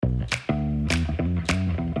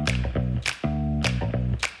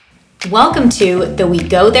Welcome to the We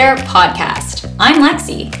Go There podcast. I'm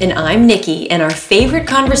Lexi. And I'm Nikki, and our favorite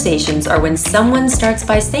conversations are when someone starts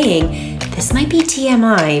by saying, this might be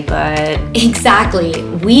TMI, but... Exactly,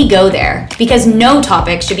 we go there because no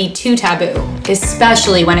topic should be too taboo,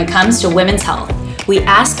 especially when it comes to women's health. We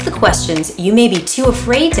ask the questions you may be too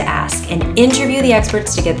afraid to ask and interview the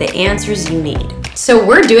experts to get the answers you need. So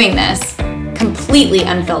we're doing this completely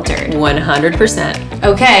unfiltered. 100%.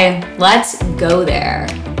 Okay, let's go there.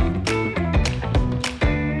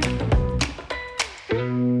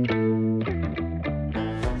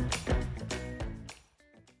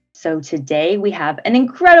 So today we have an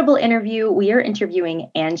incredible interview. We are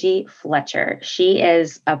interviewing Angie Fletcher. She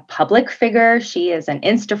is a public figure. She is an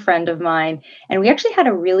Insta friend of mine. And we actually had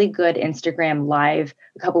a really good Instagram live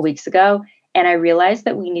a couple weeks ago. And I realized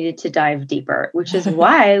that we needed to dive deeper, which is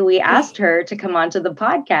why we asked her to come onto the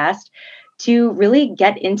podcast to really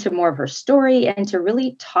get into more of her story and to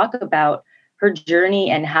really talk about her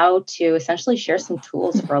journey and how to essentially share some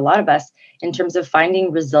tools for a lot of us in terms of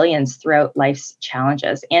finding resilience throughout life's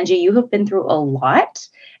challenges. Angie, you have been through a lot,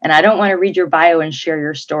 and I don't want to read your bio and share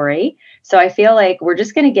your story. So I feel like we're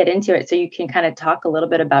just going to get into it so you can kind of talk a little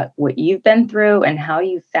bit about what you've been through and how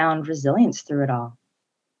you found resilience through it all.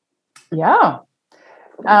 Yeah.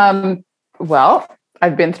 Well,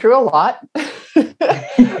 I've been through a lot,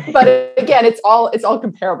 but again, it's all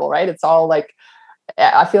comparable, right? It's all like,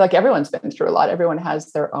 I feel like everyone's been through a lot. Everyone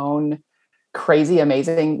has their own crazy,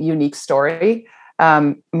 amazing, unique story.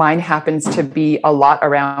 Mine happens to be a lot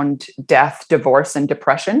around death, divorce, and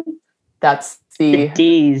depression. That's the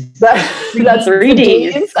D's. That's 3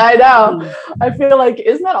 Ds. I know. I feel like,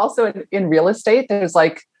 isn't that also in real estate? There's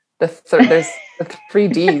like there's the 3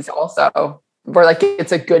 Ds also, where like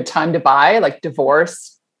it's a good time to buy, like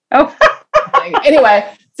divorce. Oh, anyway,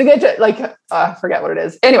 it's a good forget what it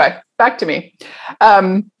is. Anyway, back to me.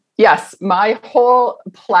 Yes, my whole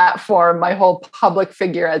platform, my whole public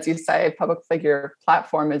figure, as you say, public figure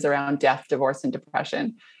platform is around death, divorce, and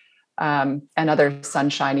depression, and other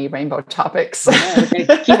sunshiny rainbow topics.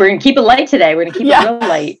 Yeah, we're going to keep it light today. We're going to keep it real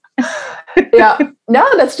light. Yeah, no,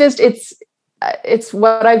 that's just, it's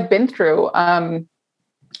what I've been through. I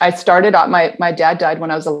started out, my dad died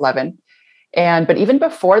when I was 11. But even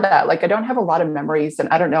before that, like, I don't have a lot of memories, and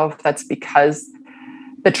I don't know if that's because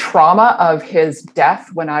the trauma of his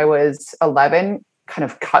death when I was 11 kind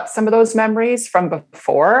of cut some of those memories from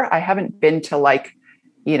before. I haven't been to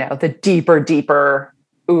the deeper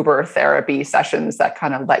Uber therapy sessions that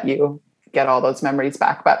kind of let you get all those memories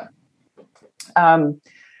back. But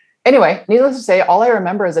anyway, needless to say, all I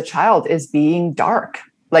remember as a child is being dark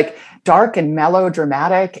and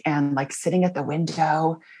melodramatic, and like sitting at the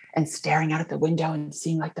window and staring out at the window and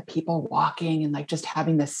seeing like the people walking, and like just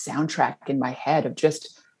having this soundtrack in my head of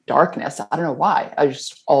just darkness. I don't know why. I was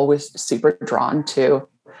just always super drawn to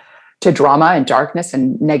drama and darkness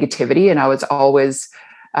and negativity. And I was always,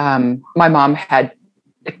 my mom had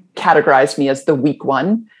categorized me as the weak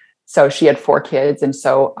one. So she had 4 kids. And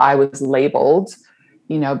so I was labeled,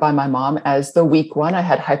 by my mom as the weak one. I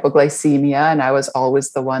had hypoglycemia, and I was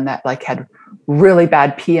always the one that like had really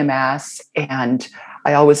bad PMS, and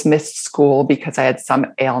I always missed school because I had some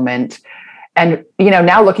ailment. And,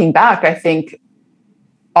 now looking back, I think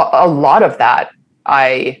a lot of that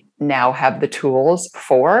I now have the tools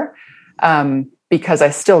for, because I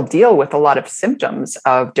still deal with a lot of symptoms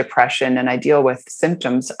of depression, and I deal with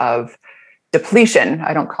symptoms of depletion.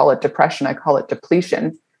 I don't call it depression, I call it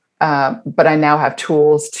depletion. But I now have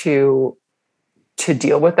tools to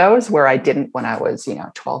deal with those where I didn't when I was,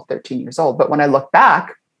 12, 13 years old. But when I look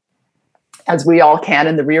back, as we all can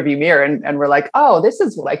in the rearview mirror, and we're like, oh, this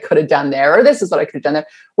is what I could have done there, or this is what I could have done there,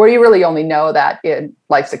 where you really only know that in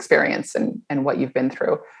life's experience and what you've been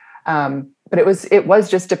through. But it was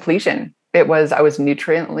just depletion. I was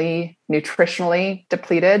nutritionally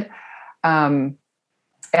depleted.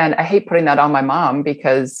 And I hate putting that on my mom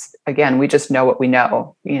because, again, we just know what we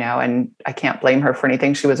know, and I can't blame her for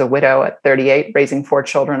anything. She was a widow at 38, raising 4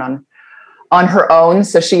 children on her own.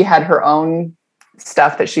 So she had her own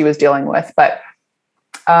stuff that she was dealing with. But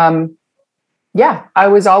I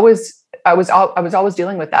was always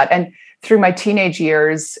dealing with that. And through my teenage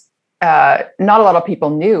years, not a lot of people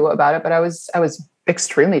knew about it, but I was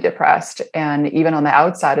extremely depressed. And even on the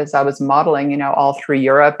outside, as I was modeling, all through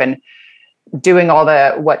Europe and doing all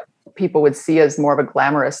what people would see as more of a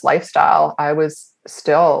glamorous lifestyle, I was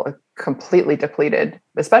still completely depleted,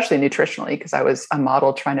 especially nutritionally, because I was a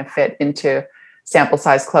model trying to fit into sample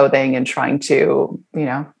size clothing and trying to,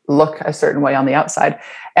 look a certain way on the outside.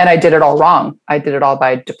 And I did it all wrong. I did it all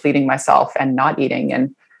by depleting myself and not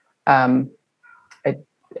eating. And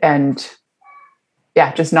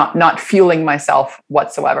just not fueling myself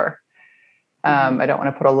whatsoever. I don't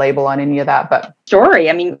want to put a label on any of that, but story.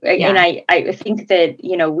 I mean, and I think that,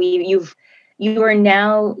 you know, you are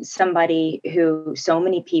now somebody who so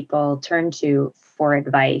many people turn to for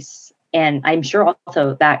advice. And I'm sure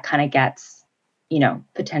also that kind of gets, you know,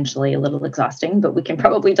 potentially a little exhausting, but we can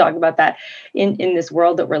probably talk about that in this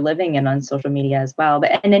world that we're living in on social media as well.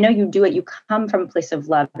 But, and I know you do it, you come from a place of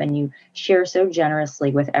love and you share so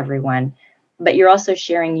generously with everyone, but you're also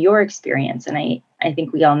sharing your experience. And I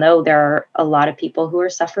think we all know there are a lot of people who are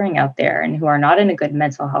suffering out there and who are not in a good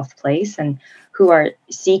mental health place and who are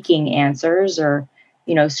seeking answers or,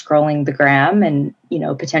 you know, scrolling the gram and, you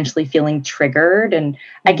know, potentially feeling triggered. And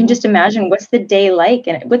I can just imagine what's the day like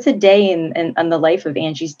and what's a day in the life of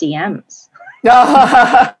Angie's DMs?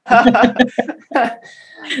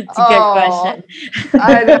 It's a good question.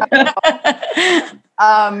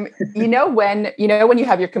 I know. When you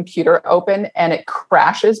have your computer open and it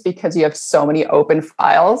crashes because you have so many open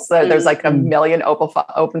files, there's like a million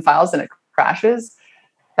open files and it crashes.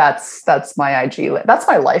 That's my IG. That's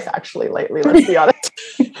my life actually lately. Let's be honest.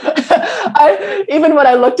 Even when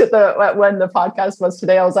I looked at when the podcast was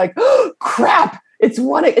today, I was like, oh, crap. It's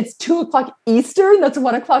 2:00 Eastern. That's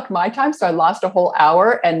 1:00 my time. So I lost a whole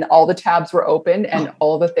hour and all the tabs were open and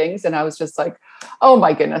all the things. And I was just like, oh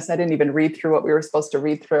my goodness, I didn't even read through what we were supposed to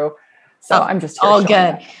read through. So I'm just all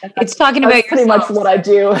good. It's talking about pretty much what I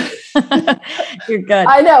do. You're good.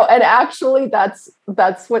 I know. And actually that's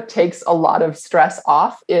what takes a lot of stress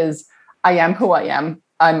off is I am who I am.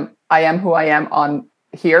 I am who I am on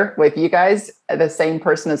here with you guys, the same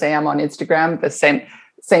person as I am on Instagram, the same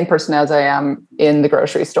person as I am in the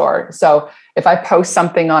grocery store. So if I post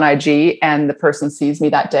something on IG and the person sees me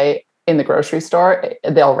that day in the grocery store,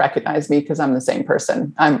 they'll recognize me because I'm the same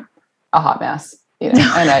person. I'm a hot mess, you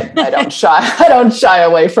know, and I don't shy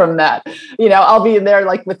away from that. You know, I'll be in there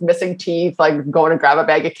like with missing teeth, like going to grab a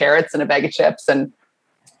bag of carrots and a bag of chips, and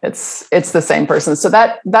it's the same person. So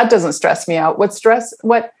that doesn't stress me out.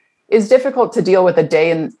 What is difficult to deal with a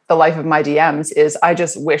day in the life of my DMs is I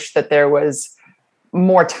just wish that there was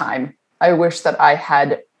more time. I wish that I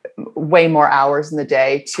had way more hours in the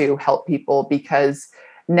day to help people, because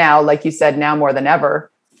now, like you said, now more than ever,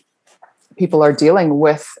 people are dealing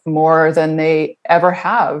with more than they ever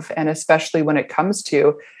have. And especially when it comes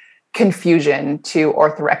to confusion, to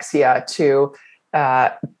orthorexia, to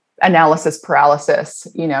analysis paralysis,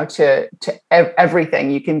 you know, to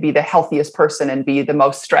everything. You can be the healthiest person and be the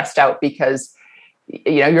most stressed out because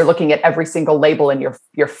you know, you're looking at every single label and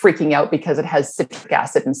you're freaking out because it has citric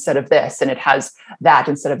acid instead of this, and it has that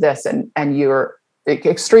instead of this. And you're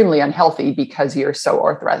extremely unhealthy because you're so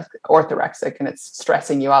orthorexic and it's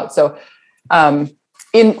stressing you out. So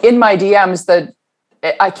in my DMs,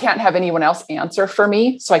 I can't have anyone else answer for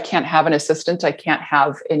me. So I can't have an assistant. I can't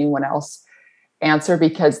have anyone else answer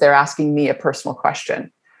because they're asking me a personal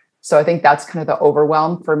question. So I think that's kind of the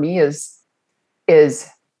overwhelm for me is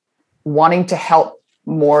wanting to help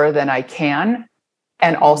more than I can.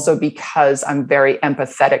 And also because I'm very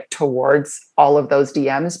empathetic towards all of those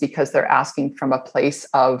DMs because they're asking from a place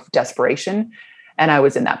of desperation. And I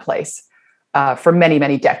was in that place for many,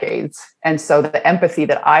 many decades. And so the empathy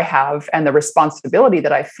that I have and the responsibility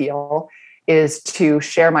that I feel is to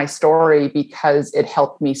share my story because it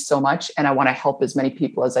helped me so much. And I want to help as many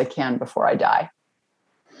people as I can before I die.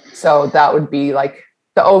 So that would be like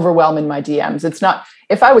the overwhelm in my DMs. It's not,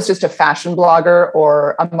 if I was just a fashion blogger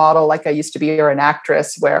or a model like I used to be, or an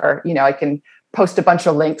actress where, you know, I can post a bunch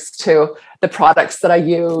of links to the products that I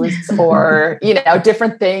use or, you know,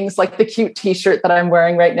 different things like the cute t-shirt that I'm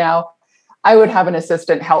wearing right now, I would have an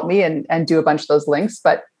assistant help me and do a bunch of those links.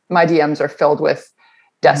 But my DMs are filled with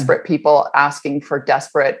desperate people asking for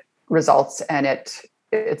desperate results. And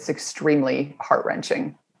it's extremely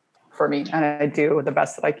heart-wrenching for me. And I do the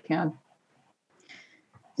best that I can.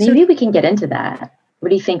 Maybe we can get into that. What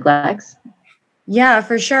do you think, Lex? Yeah,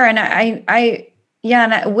 for sure. And and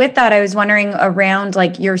with that, I was wondering around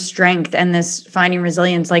like your strength and this finding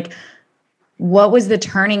resilience, like what was the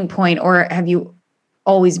turning point, or have you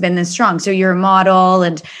always been this strong? So you're a model,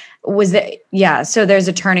 and so there's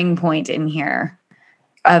a turning point in here.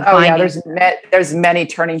 There's many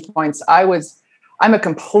turning points. I'm a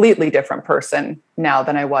completely different person now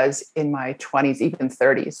than I was in my 20s, even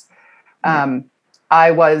 30s. My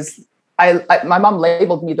mom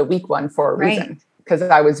labeled me the weak one for a reason, because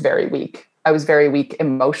I was very weak. I was very weak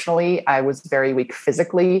emotionally. I was very weak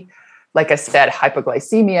physically. Like I said,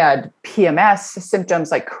 hypoglycemia, PMS symptoms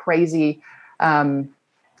like crazy. I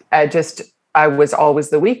was always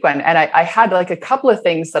the weak one. And I had like a couple of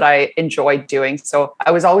things that I enjoyed doing. So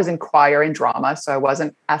I was always in choir and drama. So I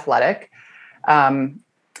wasn't athletic.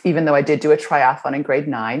 Even though I did do a triathlon in grade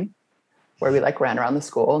 9, where we like ran around the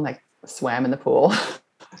school and like swam in the pool.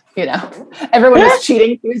 You know, everyone was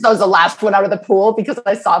cheating because I was the last one out of the pool because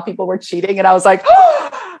I saw people were cheating. And I was like, oh,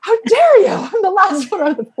 how dare you? I'm the last one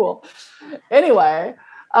out of the pool. Anyway,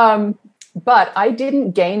 but I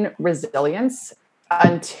didn't gain resilience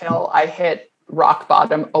until I hit rock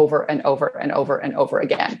bottom over and over and over and over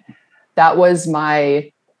again. That was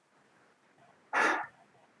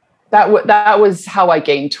that was how I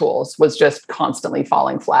gained tools, was just constantly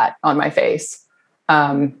falling flat on my face.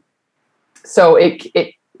 So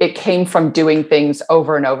it came from doing things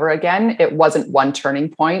over and over again. It wasn't one turning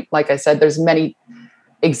point. Like I said, there's many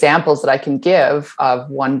examples that I can give of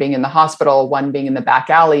one being in the hospital, one being in the back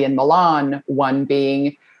alley in Milan, one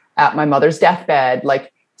being at my mother's deathbed,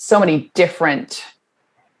 like so many different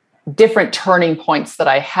turning points that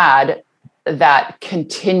I had that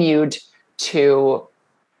continued to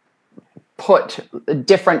put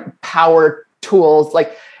different power tools.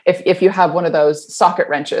 Like if you have one of those socket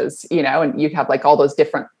wrenches, you know, and you have like all those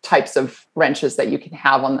different types of wrenches that you can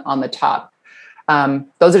have on the top.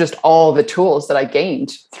 Those are just all the tools that I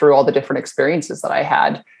gained through all the different experiences that I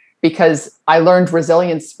had, because I learned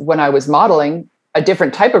resilience when I was modeling, a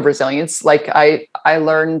different type of resilience. Like I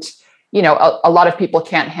learned, you know, a lot of people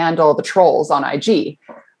can't handle the trolls on IG.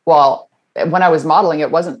 Well, when I was modeling, it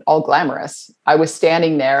wasn't all glamorous. I was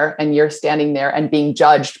standing there and you're standing there and being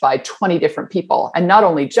judged by 20 different people, and not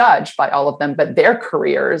only judged by all of them, but their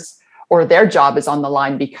careers or their job is on the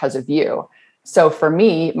line because of you. So for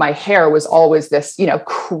me, my hair was always this, you know,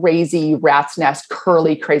 crazy rat's nest,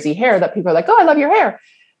 curly, crazy hair that people are like, oh, I love your hair.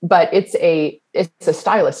 But it's a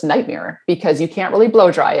stylist nightmare because you can't really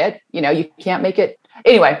blow dry it. You know, you can't make it.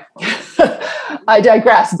 Anyway, I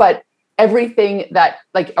digress. But everything that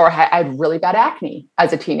I had really bad acne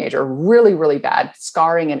as a teenager, really, really bad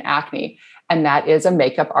scarring and acne. And that is a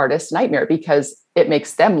makeup artist's nightmare because it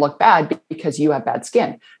makes them look bad because you have bad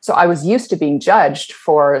skin. So I was used to being judged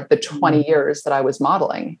for the 20 years that I was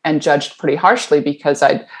modeling, and judged pretty harshly because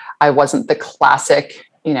I wasn't the classic,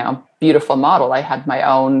 you know, beautiful model. I had my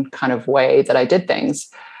own kind of way that I did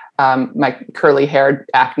things. My curly haired,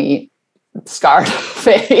 acne scarred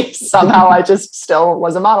face, somehow I just still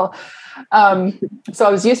was a model. So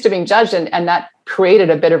I was used to being judged, and that created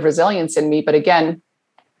a bit of resilience in me. But again,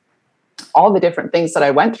 all the different things that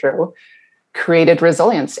I went through created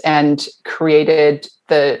resilience and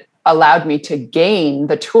allowed me to gain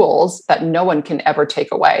the tools that no one can ever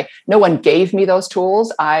take away. No one gave me those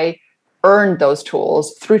tools. I earned those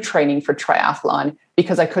tools through training for triathlon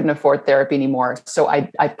because I couldn't afford therapy anymore. So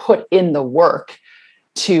I put in the work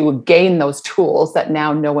to gain those tools that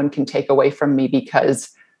now no one can take away from me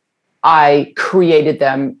because I created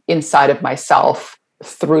them inside of myself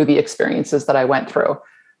through the experiences that I went through.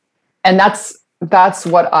 And that's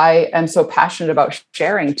what I am so passionate about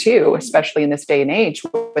sharing too, especially in this day and age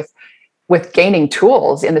with gaining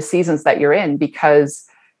tools in the seasons that you're in, because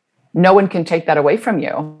no one can take that away from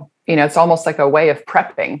you. You know, it's almost like a way of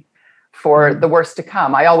prepping for the worst to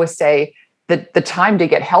come. I always say that the time to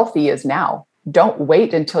get healthy is now. Don't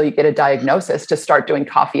wait until you get a diagnosis to start doing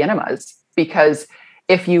coffee enemas, because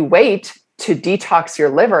if you wait to detox your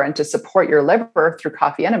liver and to support your liver through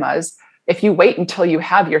coffee enemas, if you wait until you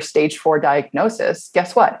have your stage 4 diagnosis,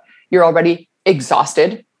 guess what? You're already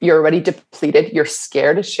exhausted. You're already depleted. You're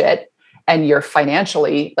scared as shit. And you're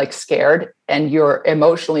financially scared, and you're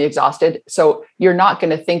emotionally exhausted. So you're not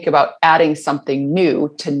going to think about adding something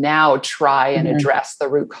new to now try and address the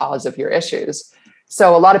root cause of your issues.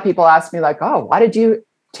 So a lot of people ask me oh, why did you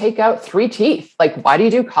take out 3 teeth? Why do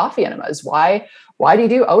you do coffee enemas? Why do you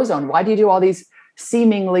do ozone? Why do you do all these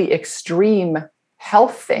seemingly extreme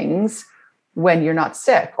health things when you're not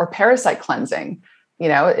sick? Or parasite cleansing? You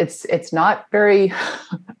know, it's not very,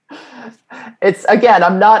 it's, again,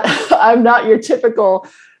 I'm not your typical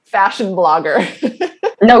fashion blogger.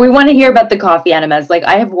 No, we want to hear about the coffee enemas.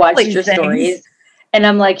 I have watched your stories, and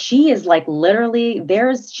I'm she is literally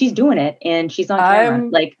she's doing it, and she's on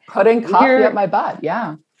camera. I'm putting coffee up my butt.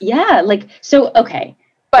 Yeah. Yeah. So, okay.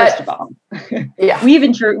 But first of all, yeah, we've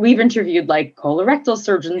interviewed colorectal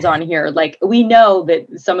surgeons on here. We know that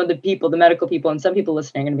some of the people, the medical people, and some people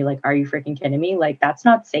listening are gonna be are you freaking kidding me? That's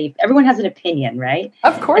not safe. Everyone has an opinion, right?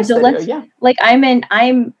 Of course. And so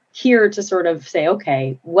I'm here to sort of say,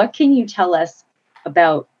 okay, what can you tell us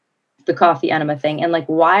about the coffee enema thing, and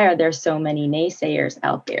why are there so many naysayers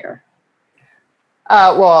out there?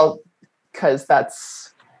 Well, because that's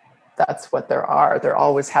what there are. There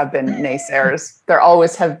always have been naysayers. There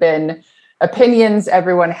always have been opinions.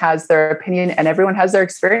 Everyone has their opinion and everyone has their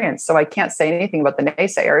experience. So I can't say anything about the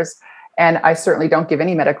naysayers. And I certainly don't give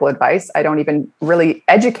any medical advice. I don't even really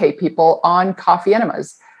educate people on coffee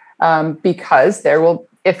enemas, because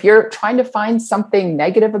if you're trying to find something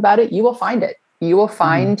negative about it, you will find it. You will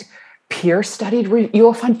find you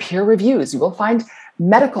will find peer reviews. You will find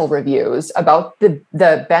medical reviews about the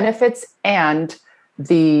benefits and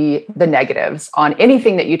the negatives on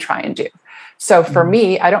anything that you try and do. So for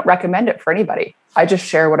me, I don't recommend it for anybody. I just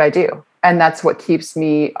share what I do. And that's what keeps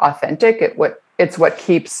me authentic. It's what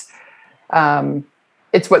keeps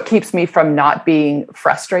me from not being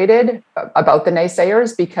frustrated about the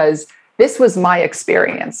naysayers, because this was my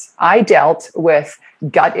experience. I dealt with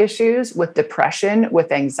gut issues, with depression,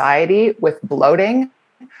 with anxiety, with bloating,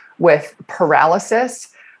 with paralysis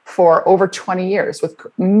for over 20 years, with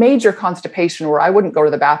major constipation where I wouldn't go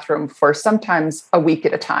to the bathroom for sometimes a week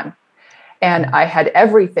at a time. And I had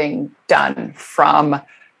everything done from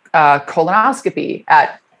colonoscopy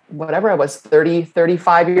at whatever I was, 30,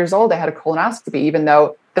 35 years old. I had a colonoscopy, even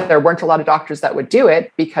though there weren't a lot of doctors that would do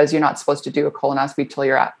it, because you're not supposed to do a colonoscopy till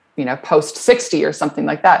you're at, post 60 or something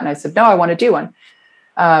like that. And I said, no, I want to do one.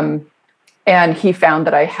 And he found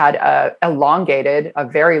that I had a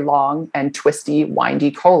very long and twisty, windy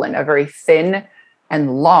colon, a very thin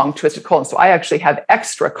and long twisted colon. So I actually have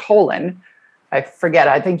extra colon. I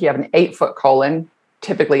think you have an 8-foot colon,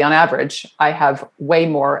 typically on average. I have way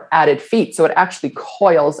more added feet. So it actually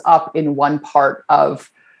coils up in one part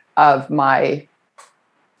of my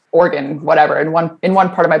organ, whatever, in one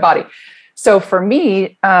part of my body. So for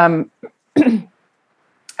me, I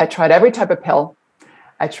tried every type of pill.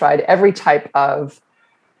 I tried every type of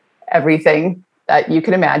everything that you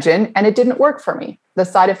can imagine, and it didn't work for me. The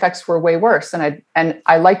side effects were way worse. And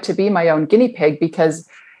I like to be my own guinea pig, because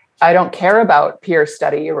I don't care about peer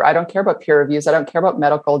study, or I don't care about peer reviews. I don't care about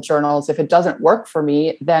medical journals. If it doesn't work for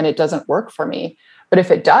me, then it doesn't work for me. But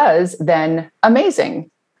if it does, then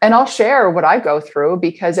amazing. And I'll share what I go through,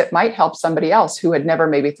 because it might help somebody else who had never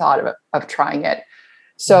maybe thought of trying it.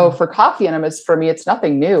 So for coffee enemas, for me, it's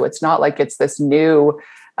nothing new. It's not like it's this new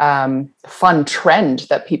fun trend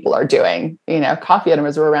that people are doing. Coffee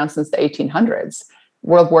enemas were around since the 1800s.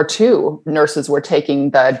 World War II, nurses were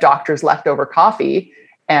taking the doctor's leftover coffee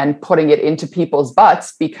and putting it into people's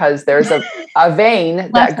butts, because there's a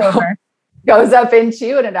vein that goes up into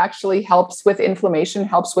you, and it actually helps with inflammation,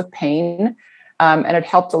 helps with pain. And it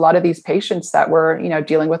helped a lot of these patients that were,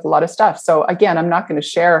 dealing with a lot of stuff. So again, I'm not going to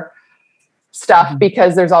share stuff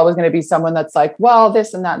because there's always going to be someone that's like, well,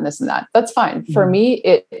 this and that and this and that. That's fine. For me,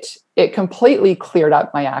 it completely cleared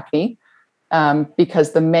up my acne,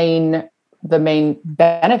 because the main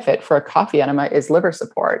benefit for a coffee enema is liver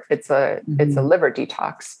support. It's a liver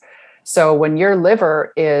detox. So when your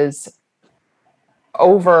liver is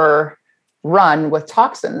overrun with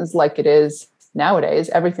toxins, like it is nowadays,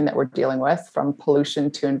 everything that we're dealing with, from pollution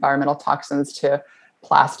to environmental toxins to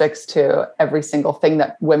plastics to every single thing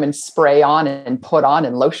that women spray on and put on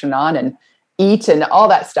and lotion on and eat and all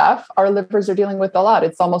that stuff, our livers are dealing with a lot.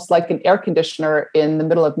 It's almost like an air conditioner in the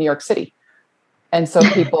middle of New York City. And so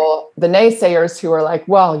people, the naysayers who are like,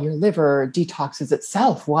 well, your liver detoxes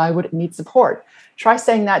itself, why would it need support? Try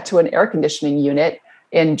saying that to an air conditioning unit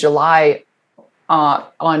in July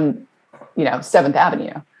on 7th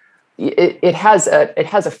Avenue. It has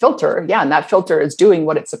a filter, yeah, and that filter is doing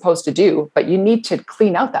what it's supposed to do, but you need to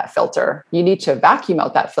clean out that filter. You need to vacuum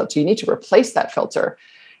out that filter. You need to replace that filter.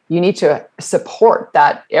 You need to support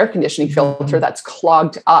that air conditioning filter that's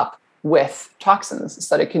clogged up with toxins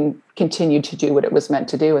so that it can continue to do what it was meant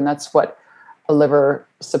to do. And that's what a liver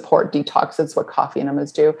support detox, it's what coffee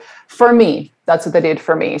enemas do. For me, that's what they did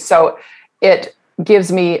for me. So it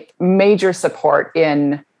gives me major support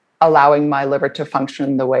in allowing my liver to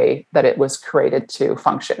function the way that it was created to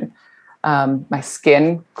function. My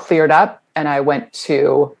skin cleared up, and I went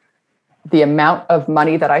to the amount of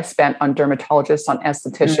money that I spent on dermatologists, on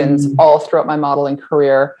estheticians, all throughout my modeling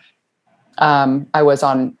career. I was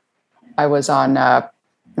on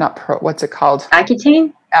what's it called?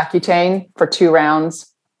 Accutane for 2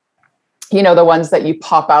 rounds. The ones that you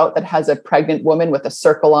pop out that has a pregnant woman with a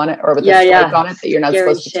circle on it or with a strike on it that you're not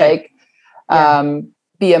supposed to take.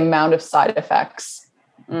 The amount of side effects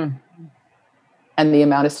and the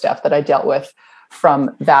amount of stuff that I dealt with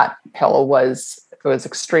from that pill was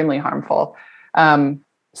extremely harmful.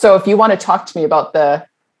 So if you want to talk to me about the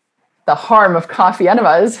harm of coffee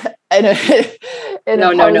enemas and opposed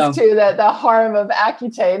to the harm of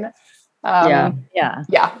Accutane,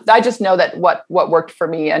 I just know that what worked for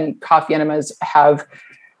me and coffee enemas have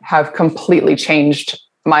completely changed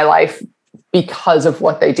my life because of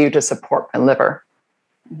what they do to support my liver.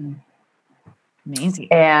 Amazing.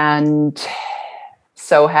 And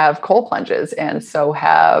so have cold plunges, and so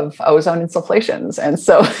have ozone insufflations, and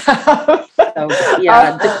so have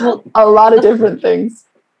a lot of different things.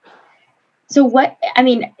 So let's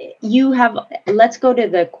go to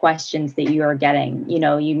the questions that you are getting.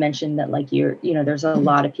 You mentioned that like there's a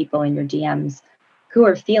lot of people in your DMs who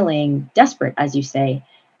are feeling desperate, as you say.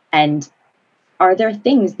 And are there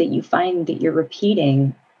things that you find that you're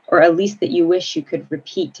repeating, or at least that you wish you could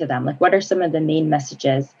repeat to them? Like, what are some of the main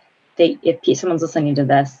messages that if someone's listening to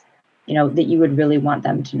this, that you would really want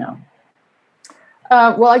them to know?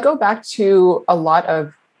 Well, I go back to a lot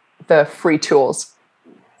of the free tools.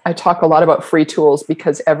 I talk a lot about free tools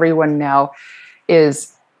because everyone now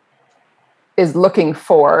is looking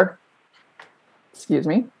for,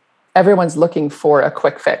 everyone's looking for a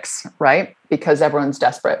quick fix, right? Because everyone's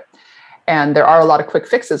desperate. And there are a lot of quick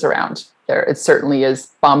fixes around. It certainly is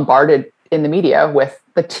bombarded in the media with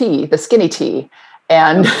the skinny tea.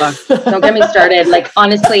 And don't get me started. Like,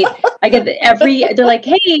 honestly, I get they're like,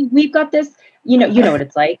 hey, we've got this, you know what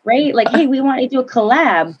it's like, right? Like, hey, we want to do a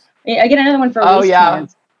collab. I get another one for waist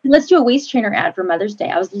trainers. Let's do a waist trainer ad for Mother's Day.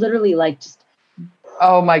 I was literally like, just,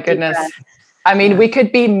 oh my goodness. I mean, we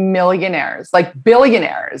could be millionaires, like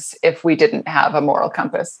billionaires, if we didn't have a moral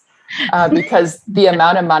compass. Because the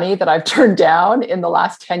amount of money that I've turned down in the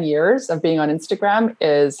last 10 years of being on Instagram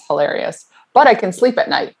is hilarious. But I can sleep at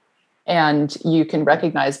night, and you can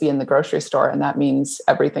recognize me in the grocery store, and that means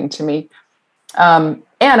everything to me.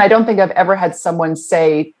 And I don't think I've ever had someone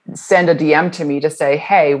send a DM to me to say,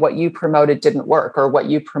 hey, what you promoted didn't work, or what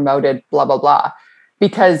you promoted, blah, blah, blah.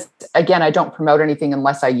 Because again, I don't promote anything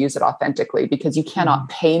unless I use it authentically, because you cannot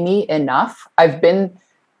pay me enough. I've been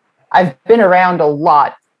around a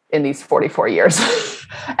lot in these 44 years,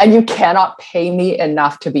 and you cannot pay me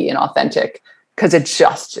enough to be inauthentic, because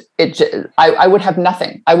I would have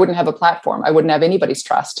nothing. I wouldn't have a platform. I wouldn't have anybody's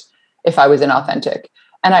trust if I was inauthentic.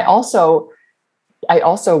 And I also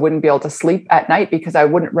wouldn't be able to sleep at night because I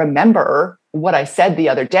wouldn't remember what I said the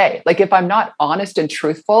other day. Like, if I'm not honest and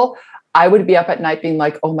truthful, I would be up at night being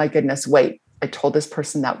like, oh my goodness, wait, I told this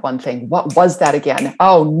person that one thing. What was that again?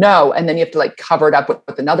 Oh no. And then you have to like cover it up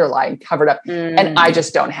with another lie and cover it up. And I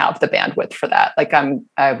just don't have the bandwidth for that. Like I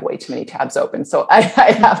have way too many tabs open. So I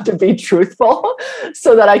have to be truthful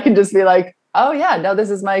so that I can just be like, oh yeah, no,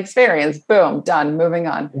 this is my experience. Boom, done, moving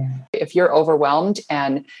on. Yeah. If you're overwhelmed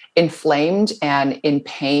and inflamed and in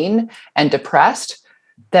pain and depressed,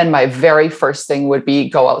 then my very first thing would be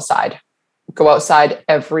go outside. Go outside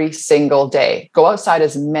every single day. Go outside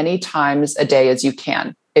as many times a day as you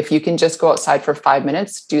can. If you can just go outside for 5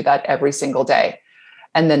 minutes, do that every single day.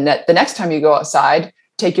 And then the next time you go outside,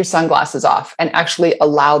 take your sunglasses off and actually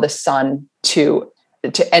allow the sun to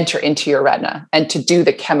enter into your retina and to do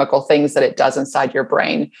the chemical things that it does inside your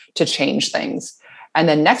brain to change things. And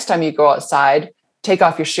then next time you go outside, take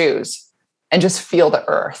off your shoes and just feel the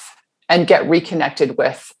earth and get reconnected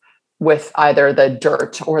with either the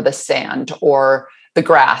dirt or the sand or the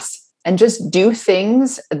grass, and just do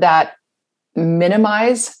things that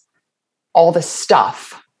minimize all the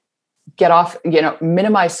stuff. Get off,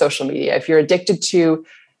 minimize social media. If you're addicted to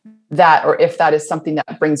that, or if that is something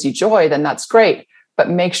that brings you joy, then that's great. But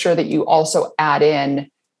make sure that you also add in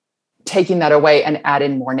taking that away and add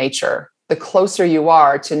in more nature. The closer you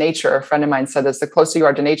are to nature, a friend of mine said this, the closer you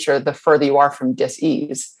are to nature, the further you are from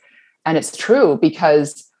dis-ease. And it's true,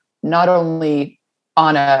 because not only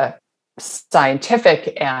on a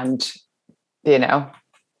scientific and,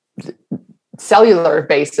 cellular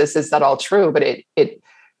basis is that all true, but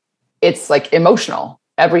it's like emotional.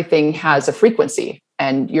 Everything has a frequency,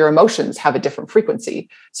 and your emotions have a different frequency.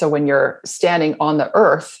 So when you're standing on the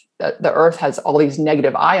earth has all these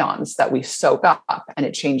negative ions that we soak up, and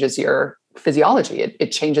it changes your physiology.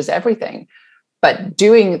 It changes everything. But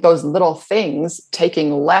doing those little things,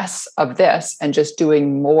 taking less of this and just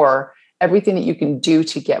doing more, everything that you can do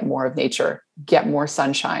to get more of nature, get more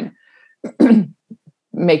sunshine,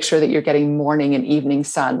 make sure that you're getting morning and evening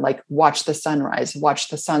sun, like watch the sunrise, watch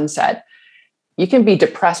the sunset. You can be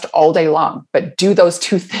depressed all day long, but do those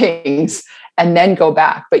two things and then go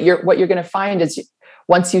back. But what you're going to find is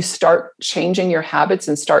once you start changing your habits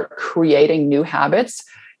and start creating new habits,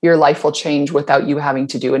 your life will change without you having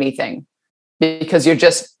to do anything, because you're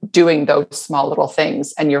just doing those small little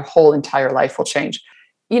things and your whole entire life will change.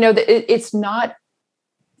 It's not,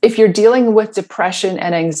 if you're dealing with depression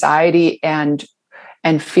and anxiety and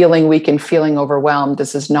feeling weak and feeling overwhelmed,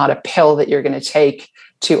 this is not a pill that you're going to take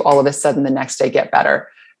to all of a sudden the next day get better.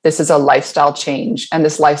 This is a lifestyle change, and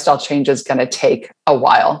this lifestyle change is going to take a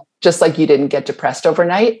while. Just like you didn't get depressed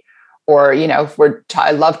overnight, or,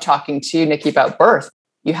 I love talking to you, Nikki, about birth.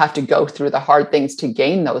 You have to go through the hard things to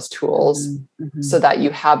gain those tools, so that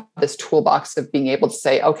you have this toolbox of being able to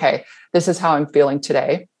say, okay, this is how I'm feeling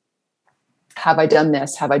today. Have I done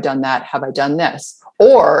this? Have I done that? Have I done this?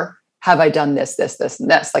 Or have I done this, this, this,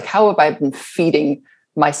 and this? Like, how have I been feeding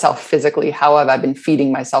myself physically? How have I been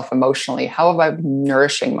feeding myself emotionally? How have I been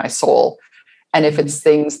nourishing my soul? And if it's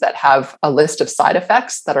things that have a list of side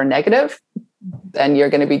effects that are negative, then you're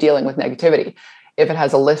going to be dealing with negativity. If it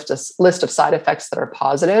has a list of side effects that are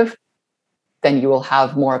positive, then you will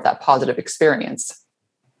have more of that positive experience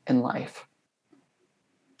in life.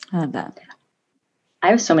 I love that. I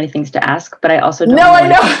have so many things to ask, but I also don't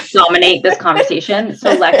want to dominate this conversation.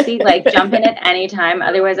 So Lexi, like, jump in at any time.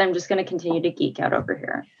 Otherwise, I'm just going to continue to geek out over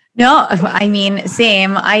here. No, I mean,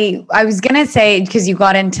 same. I was going to say, because you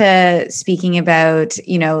got into speaking about,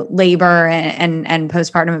 labor and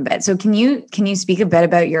postpartum a bit. So can you speak a bit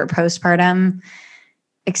about your postpartum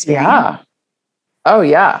experience? Yeah. Oh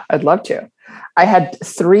yeah. I'd love to. I had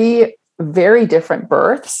 3 very different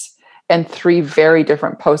births and 3 very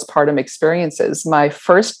different postpartum experiences. My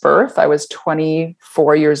first birth, I was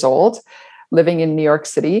 24 years old, living in New York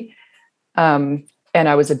City. And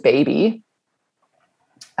I was a baby.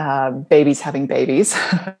 Babies having babies.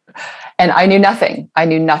 And I knew nothing. I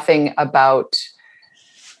knew nothing about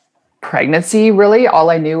pregnancy, really. All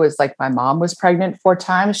I knew was, like, my mom was pregnant 4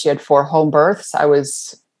 times. She had 4 home births. I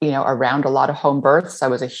was, around a lot of home births. I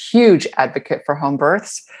was a huge advocate for home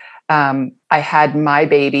births. I had my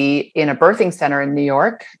baby in a birthing center in New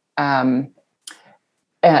York.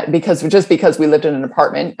 And because we lived in an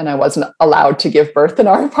apartment and I wasn't allowed to give birth in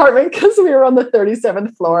our apartment because we were on the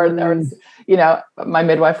 37th floor. And there was, my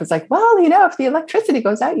midwife was like, well, if the electricity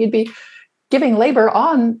goes out, you'd be giving labor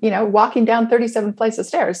on, walking down 37 flights of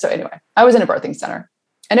stairs. So anyway, I was in a birthing center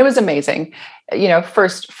and it was amazing.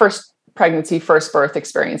 First pregnancy, first birth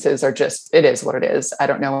experiences are just, it is what it is. I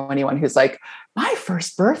don't know anyone who's like, my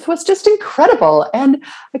first birth was just incredible. And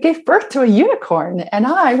I gave birth to a unicorn and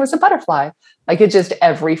I was a butterfly. Like,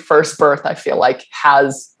 every first birth, I feel like,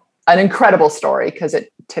 has an incredible story because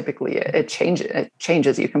it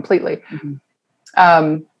changes you completely.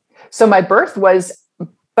 So my birth was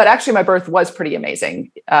pretty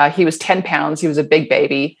amazing. He was 10 pounds. He was a big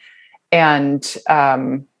baby. And,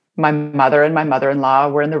 my mother and my mother-in-law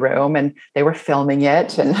were in the room and they were filming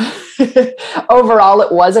it. And overall,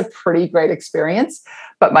 it was a pretty great experience.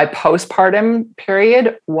 But my postpartum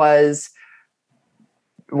period was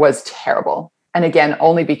terrible. And again,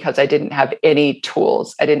 only because I didn't have any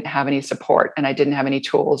tools. I didn't have any support, and I didn't have any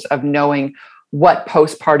tools of knowing what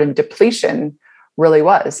postpartum depletion really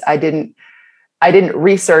was. I didn't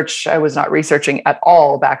research. I was not researching at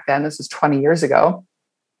all back then. This was 20 years ago.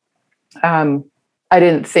 I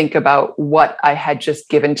didn't think about what I had just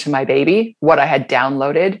given to my baby, what I had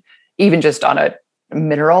downloaded, even just on a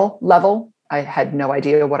mineral level. I had no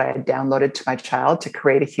idea what I had downloaded to my child to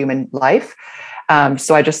create a human life.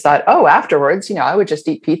 So I just thought, afterwards, I would just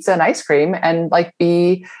eat pizza and ice cream and like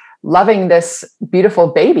be loving this beautiful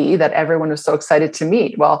baby that everyone was so excited to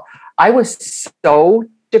meet. Well, I was so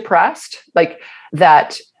depressed, like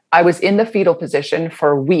that I was in the fetal position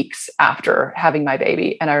for weeks after having my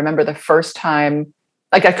baby. And I remember the first time,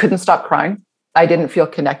 like, I couldn't stop crying. I didn't feel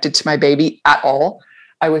connected to my baby at all.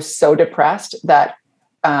 I was so depressed that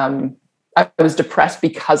I was depressed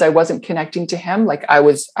because I wasn't connecting to him. Like, I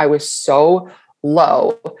was so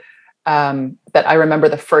low that I remember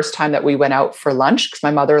the first time that we went out for lunch, because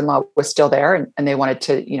my mother-in-law was still there and they wanted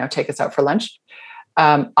to, take us out for lunch.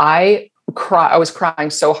 I was crying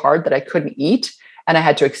so hard that I couldn't eat. And I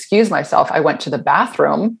had to excuse myself. I went to the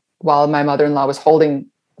bathroom while my mother-in-law was holding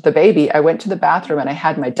the baby. I went to the bathroom and I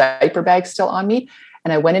had my diaper bag still on me.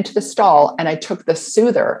 And I went into the stall and I took the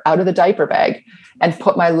soother out of the diaper bag and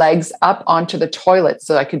put my legs up onto the toilet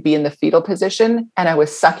so I could be in the fetal position. And I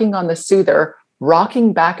was sucking on the soother,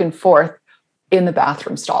 rocking back and forth in the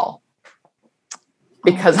bathroom stall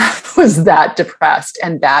because I was that depressed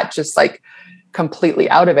and that just like completely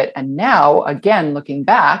out of it. And now, again, looking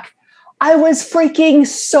back, I was freaking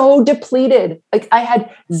so depleted. Like, I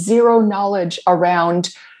had zero knowledge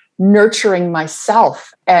around nurturing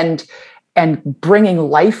myself and bringing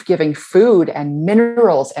life-giving food and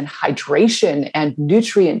minerals and hydration and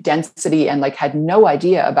nutrient density, and like had no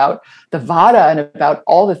idea about the Vata and about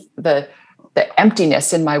all the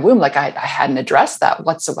emptiness in my womb. Like, I hadn't addressed that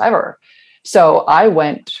whatsoever. So I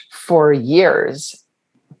went for years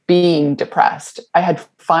being depressed. I had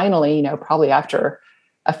finally, probably after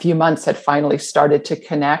a few months, had finally started to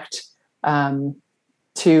connect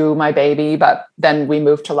to my baby. But then we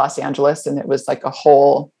moved to Los Angeles and it was like a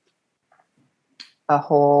whole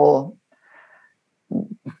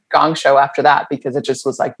gong show after that, because it just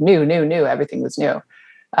was like new. Everything was new.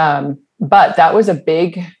 But that was a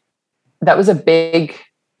big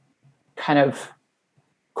kind of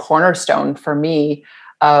cornerstone for me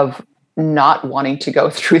of not wanting to go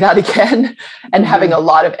through that again, and having a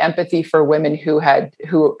lot of empathy for women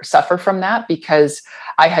who suffer from that, because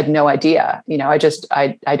I had no idea.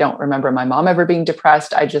 I don't remember my mom ever being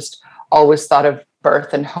depressed. I just always thought of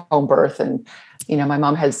birth and home birth. And, my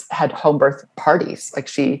mom has had home birth parties. Like,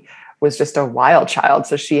 she was just a wild child.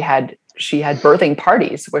 So she had birthing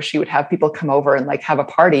parties where she would have people come over and like have a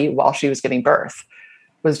party while she was giving birth.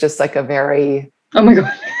 It was just like a very, oh my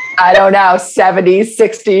God, I don't know, 70s,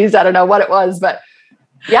 60s. I don't know what it was, but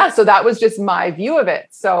yeah. So that was just my view of it.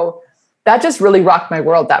 So that just really rocked my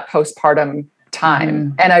world, that postpartum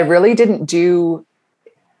time. And I really didn't do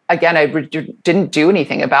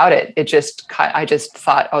anything about it. I just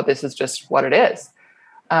thought, oh, this is just what it is.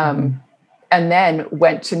 And then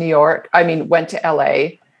went to LA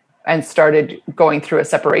and started going through a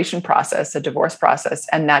separation process, a divorce process.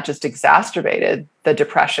 And that just exacerbated the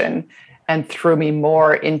depression and threw me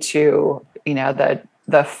more into,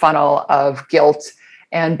 the funnel of guilt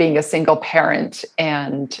and being a single parent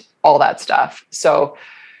and all that stuff. So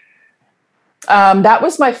that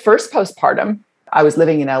was my first postpartum. I was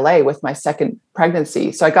living in LA with my second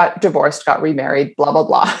pregnancy. So I got divorced, got remarried, blah, blah,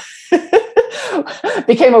 blah.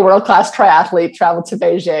 Became a world-class triathlete, traveled to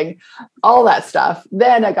Beijing, all that stuff.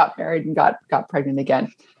 Then I got married and got pregnant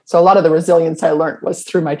again. So a lot of the resilience I learned was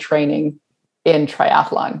through my training in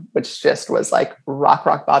triathlon, which just was like rock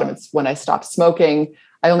bottom. It's when I stopped smoking.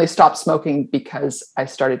 I only stopped smoking because I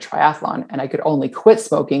started triathlon, and I could only quit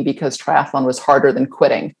smoking because triathlon was harder than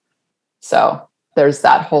quitting. So there's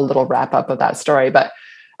that whole little wrap up of that story. But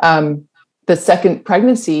the second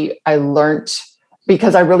pregnancy, I learned,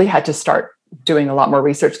 because I really had to start doing a lot more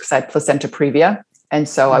research because I had placenta previa. And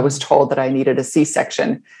so I was told that I needed a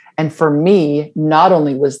C-section. And for me, not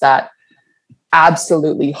only was that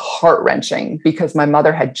absolutely heart-wrenching because my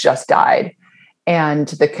mother had just died, and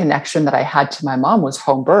the connection that I had to my mom was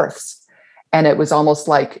home births. And it was almost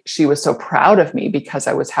like she was so proud of me because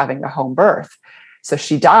I was having a home birth. So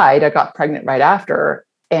she died, I got pregnant right after,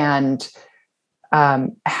 and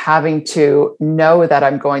having to know that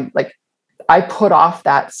I put off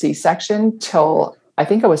that C-section till I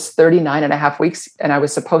think I was 39 and a half weeks, and I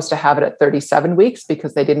was supposed to have it at 37 weeks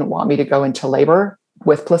because they didn't want me to go into labor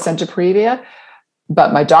with placenta previa.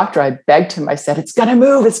 But my doctor, I begged him, I said, it's going to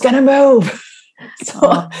move.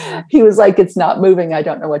 So he was like, it's not moving. I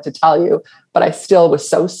don't know what to tell you. But I still was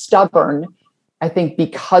so stubborn, I think,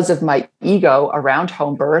 because of my ego around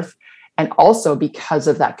home birth, and also because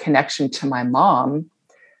of that connection to my mom.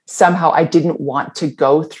 Somehow I didn't want to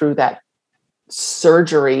go through that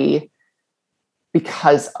surgery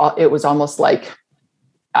because it was almost like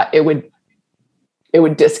it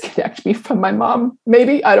would disconnect me from my mom.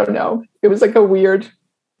 Maybe, I don't know. It was like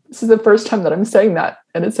this is the first time that I'm saying that,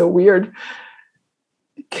 and it's a weird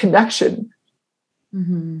connection.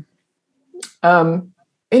 Mm-hmm.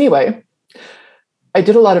 Anyway, I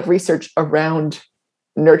did a lot of research around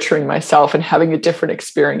nurturing myself and having a different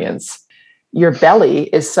experience. Your belly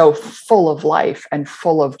is so full of life and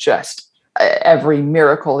full of just every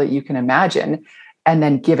miracle that you can imagine. And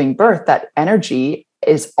then giving birth, that energy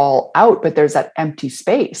is all out, but there's that empty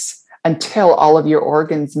space until all of your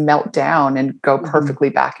organs melt down and go perfectly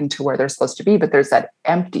back into where they're supposed to be. But there's that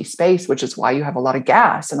empty space, which is why you have a lot of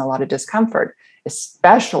gas and a lot of discomfort,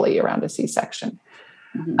 especially around a C-section.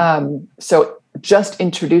 Mm-hmm. So just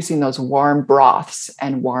introducing those warm broths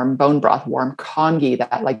and warm bone broth, warm congee,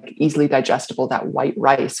 that like easily digestible, that white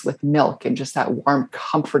rice with milk and just that warm,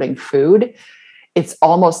 comforting food. It's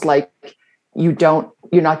almost like you're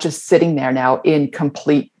not just sitting there now in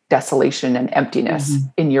complete desolation and emptiness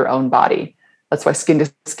in your own body. That's why skin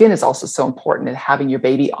to skin is also so important, and having your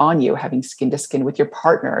baby on you, having skin to skin with your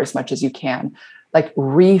partner as much as you can, like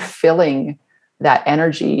refilling that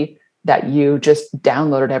energy that you just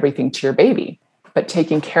downloaded everything to your baby, but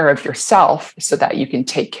taking care of yourself so that you can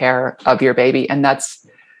take care of your baby. And that's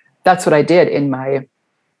what I did in my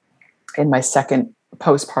second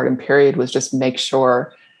postpartum period, was just make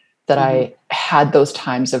sure that I had those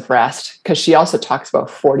times of rest. Because she also talks about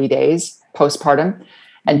 40 days postpartum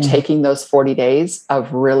and taking those 40 days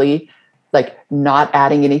of really like not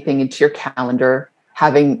adding anything into your calendar,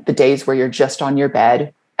 having the days where you're just on your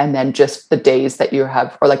bed, and then just the days that you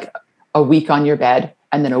have, or like a week on your bed,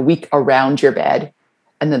 and then a week around your bed,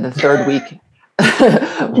 and then the third week,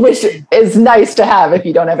 which is nice to have if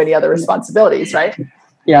you don't have any other responsibilities, right?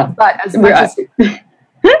 Yeah. But as much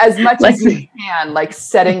as you can, like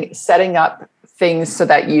setting up things so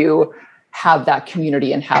that you have that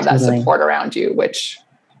community and have that support around you, which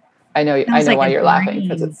I know like why you're laughing,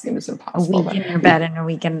 because it seems impossible. A week in your bed and a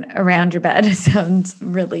weekend around your bed sounds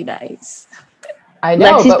really nice. I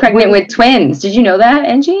know. Lexi's pregnant with twins. Did you know that,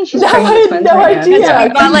 Angie? She's pregnant with twins. No idea.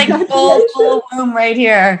 We've got like full womb right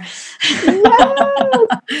here.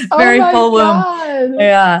 Yes. Very full womb.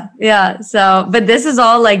 Yeah. So, but this is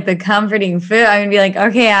all like the comforting food. I'm gonna be like,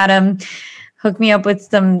 okay, Adam, hook me up with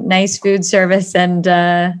some nice food service, and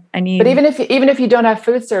I need. But even if you don't have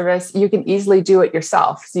food service, you can easily do it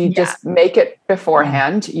yourself. So you just make it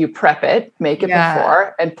beforehand. You prep it, make it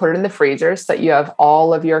before, and put it in the freezer so that you have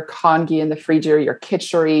all of your congee in the freezer, your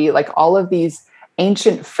kitchery, like all of these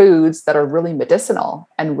ancient foods that are really medicinal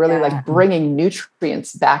and really like bringing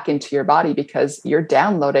nutrients back into your body, because you're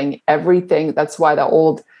downloading everything. That's why the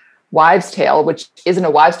old wives' tale, which isn't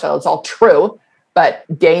a wives' tale, it's all true. But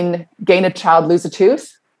gain a child, lose a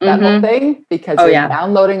tooth, that whole thing, because you're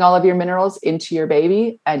downloading all of your minerals into your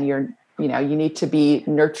baby, and you need to be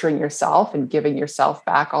nurturing yourself and giving yourself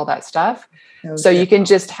back all that stuff. So you can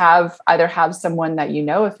just either have someone that,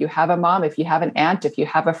 if you have a mom, if you have an aunt, if you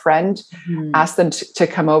have a friend, ask them to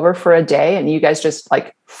come over for a day, and you guys just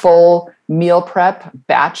like full meal prep,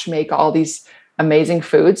 batch make all these amazing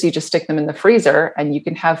foods. You just stick them in the freezer and you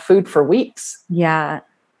can have food for weeks. Yeah.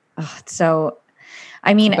 Oh, so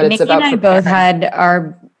I mean, Nikki and I both had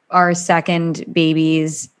our second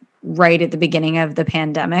babies right at the beginning of the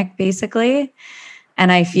pandemic, basically.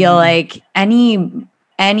 And I feel like we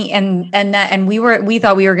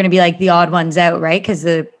thought we were going to be like the odd ones out, right? Because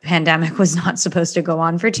the pandemic was not supposed to go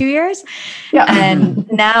on for 2 years. Yeah.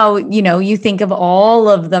 And now, you think of all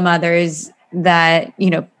of the mothers that,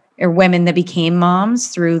 or women that became moms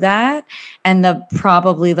through that, and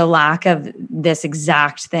probably the lack of this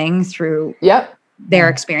exact thing through their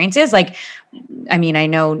experiences. Like, I mean, I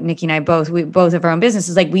know Nikki and I we both have our own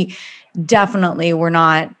businesses. Like, we definitely were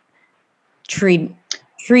not treating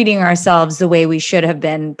ourselves the way we should have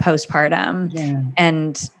been postpartum. Yeah.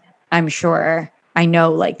 And I'm sure I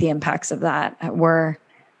know like the impacts of that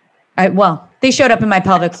they showed up in my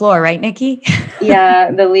pelvic floor, right, Nikki?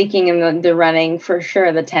 Yeah. The leaking and the running, for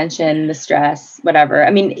sure. The tension, the stress, whatever.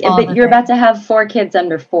 I mean, but you're about to have 4 kids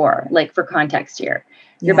under 4, like for context here.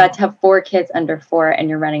 You're about to have 4 kids under 4, and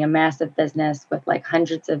you're running a massive business with like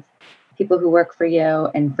hundreds of people who work for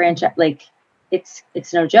you and franchise. Like it's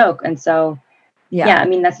no joke. And so, I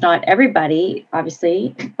mean, that's not everybody,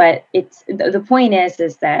 obviously, but it's the point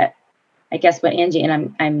is that I guess what Angie,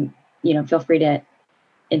 and I'm feel free to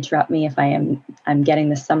interrupt me if I'm getting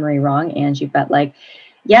the summary wrong, Angie, but like,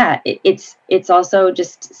 it's also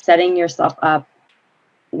just setting yourself up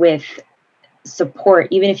with support,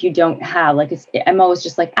 even if you don't have I'm always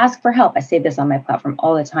just like, ask for help. I say this on my platform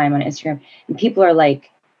all the time on Instagram, and people are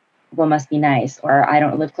like, well, must be nice, or I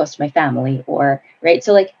don't live close to my family, or right.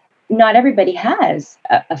 So like, not everybody has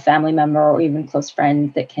a family member or even close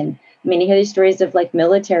friends that can. I mean, you hear these stories of like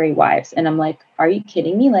military wives, and I'm like, are you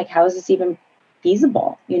kidding me? Like, how is this even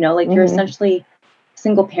feasible? You're essentially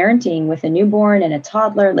single parenting with a newborn and a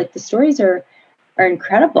toddler. Like, the stories are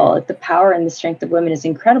incredible. Like, the power and the strength of women is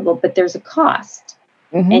incredible, but there's a cost.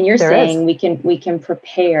 And you're saying we can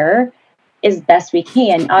prepare as best we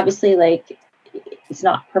can. Obviously, like, it's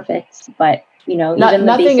not perfect, but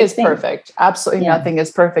nothing is perfect. Absolutely nothing is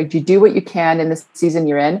perfect. You do what you can in the season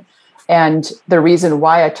you're in. And the reason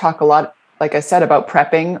why I talk a lot, like I said, about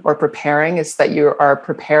prepping or preparing is that you are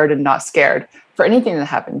prepared and not scared for anything that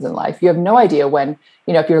happens in life. You have no idea when,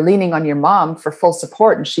 if you're leaning on your mom for full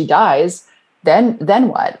support and she dies, then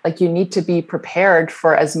what? Like, you need to be prepared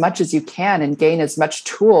for as much as you can and gain as many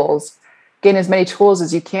tools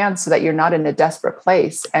as you can so that you're not in a desperate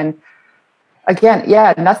place. And again,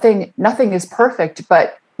 nothing is perfect,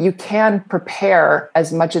 but you can prepare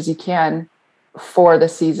as much as you can for the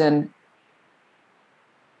season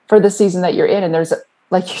that you're in. And there's,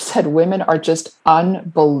 like you said, women are just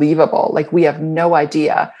unbelievable. Like, we have no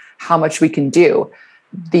idea how much we can do.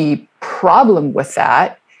 The problem with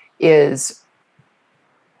that is,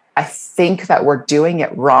 I think that we're doing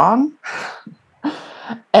it wrong.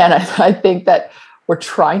 And I think that we're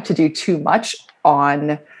trying to do too much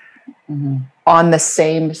on the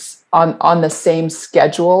same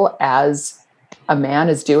schedule as a man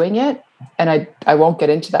is doing it. And I won't get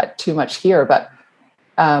into that too much here, but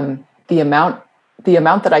the amount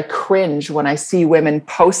that I cringe when I see women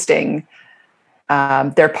posting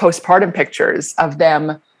their postpartum pictures of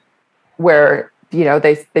them where,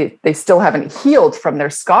 they still haven't healed from their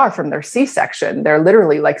scar from their C-section. They're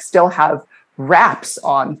literally like still have wraps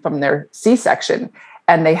on from their C-section,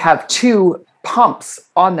 and they have 2 pumps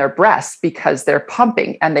on their breasts because they're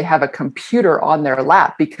pumping, and they have a computer on their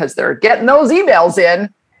lap because they're getting those emails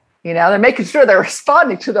in, they're making sure they're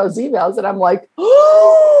responding to those emails. And I'm like,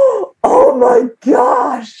 oh my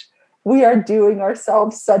gosh, we are doing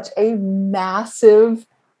ourselves such a massive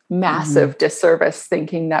disservice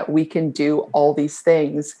thinking that we can do all these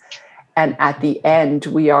things. And at the end,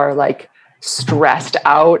 we are like stressed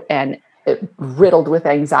out and riddled with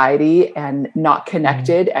anxiety and not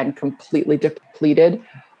connected and completely depleted,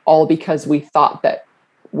 all because we thought that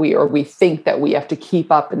we think that we have to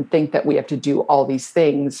keep up and think that we have to do all these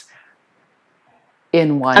things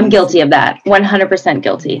in one. I'm guilty of that. 100%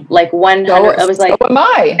 guilty. Like 100. I was like,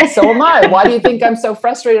 so am I. Why do you think I'm so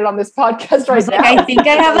frustrated on this podcast right now? I think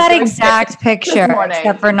I have that exact picture,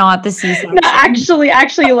 except for not the C-section. No,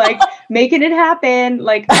 actually, like making it happen.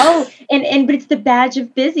 Like, but it's the badge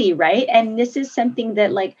of busy, right? And this is something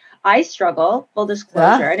that like I struggle. Full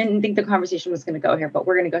disclosure, I didn't think the conversation was going to go here, but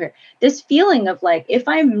we're going to go here. This feeling of like, if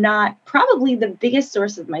I'm not, probably the biggest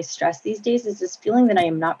source of my stress these days is this feeling that I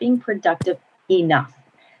am not being productive enough,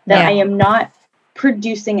 that I am not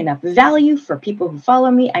producing enough value for people who follow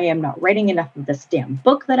me. I am not writing enough of this damn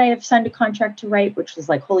book that I have signed a contract to write, which was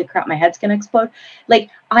like, holy crap, my head's going to explode. Like,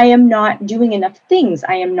 I am not doing enough things.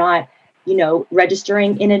 I am not,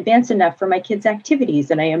 registering in advance enough for my kids'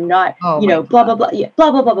 activities. And I am not, blah, blah, blah,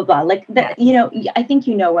 blah, blah, blah, blah, blah. Like that, I think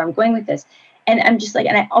where I'm going with this. And I'm just like,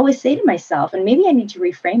 and I always say to myself, and maybe I need to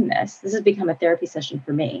reframe this. This has become a therapy session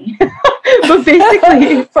for me. But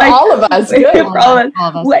basically, for all of us, for all of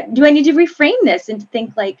us. What do I need to reframe this and to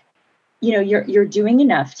think like, you're doing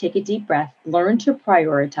enough. Take a deep breath. Learn to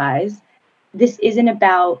prioritize. This isn't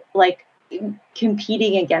about like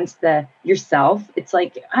competing against yourself. It's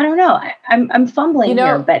like, I don't know. I'm fumbling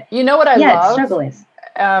here, but what I love? Struggle is.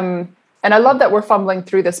 And I love that we're fumbling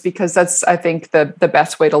through this because that's, I think, the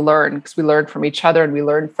best way to learn, because we learn from each other and we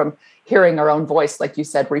learn from hearing our own voice, like you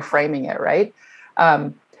said, reframing it, right?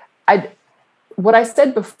 What I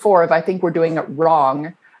said before, if I think we're doing it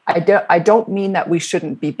wrong, I don't mean that we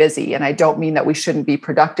shouldn't be busy, and I don't mean that we shouldn't be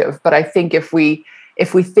productive. But I think if we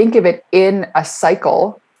think of it in a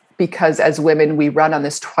cycle, because as women, we run on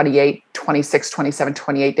this 28, 26, 27,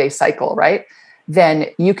 28 day cycle, right? Then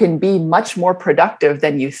you can be much more productive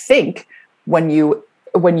than you think when you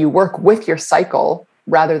work with your cycle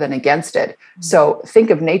rather than against it. So think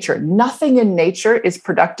of nature. Nothing in nature is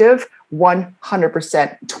productive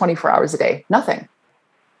 100% 24 hours a day. Nothing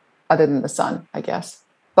other than the sun, I guess.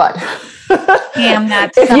 But damn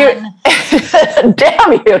that sun.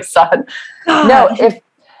 Damn you, sun. God. No,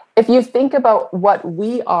 if you think about what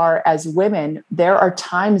we are as women, there are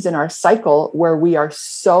times in our cycle where we are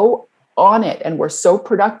so on it and we're so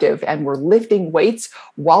productive and we're lifting weights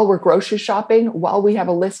while we're grocery shopping, while we have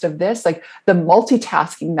a list of this, like the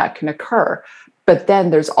multitasking that can occur. But then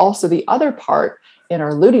there's also the other part in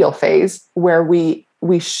our luteal phase where we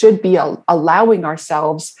should be allowing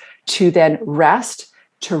ourselves to then rest,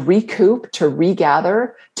 to recoup, to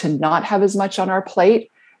regather, to not have as much on our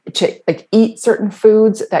plate, to like eat certain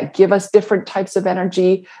foods that give us different types of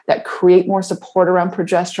energy, that create more support around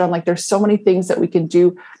progesterone. Like there's so many things that we can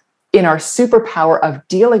do in our superpower of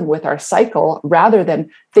dealing with our cycle rather than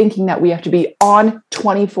thinking that we have to be on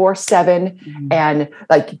 24/7 and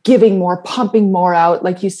like giving more, pumping more out,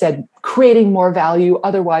 like you said, creating more value.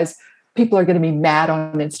 Otherwise, people are going to be mad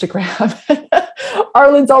on Instagram.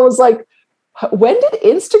 Arlen's always like, when did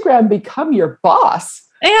Instagram become your boss?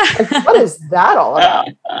 Yeah. Like, what is that all about?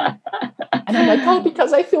 And I'm like, oh,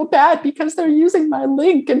 because I feel bad because they're using my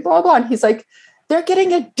link and blah, blah. And he's like, they're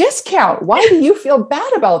getting a discount. Why do you feel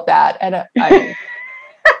bad about that? And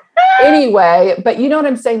anyway, but you know what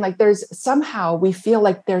I'm saying? Like there's somehow we feel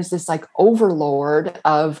like there's this like overlord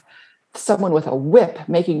of someone with a whip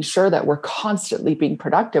making sure that we're constantly being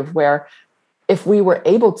productive, where if we were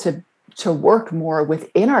able to work more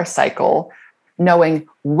within our cycle, knowing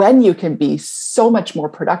when you can be so much more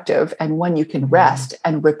productive and when you can rest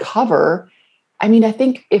and recover. I mean, I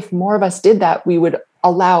think if more of us did that, we would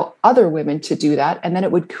allow other women to do that. And then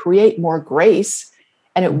it would create more grace,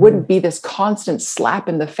 and it wouldn't be this constant slap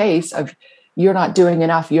in the face of you're not doing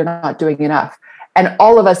enough, you're not doing enough. And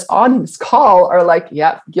all of us on this call are like,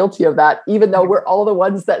 yeah, guilty of that, even though we're all the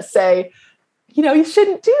ones that say, you know, you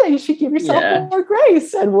shouldn't do that. You should give yourself more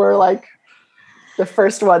grace. And we're like the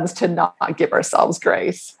first ones to not give ourselves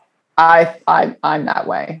grace. I'm that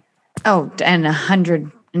way. Oh, and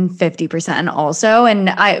 150% also.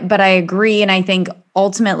 But I agree. And I think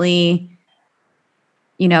ultimately,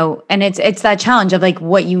 you know, and it's that challenge of like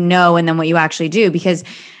what you know, and then what you actually do, because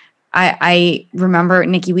I remember,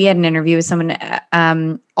 Nikki, we had an interview with someone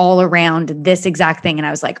all around this exact thing. And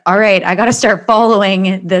I was like, all right, I got to start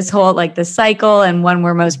following this whole, like the cycle and when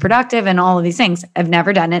we're most productive and all of these things. I've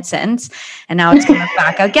never done it since. And now it's coming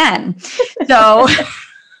back again. So...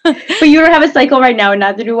 But you don't have a cycle right now, and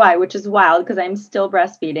neither do I, which is wild because I'm still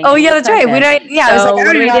breastfeeding. Oh yeah, that's right. I was like,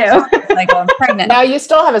 what do we do? Like, I'm pregnant. Now you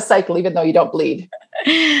still have a cycle, even though you don't bleed.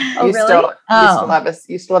 Oh, you really?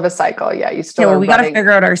 You still have a cycle. Yeah, you still. Yeah, well, we got to figure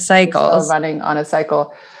out our cycles. Still running on a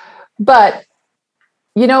cycle, but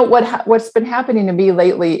you know what's been happening to me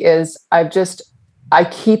lately is I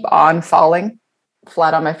keep on falling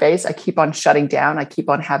flat on my face. I keep on shutting down. I keep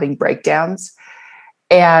on having breakdowns,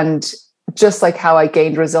 and just like how I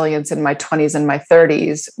gained resilience in my 20s and my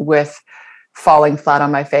 30s with falling flat on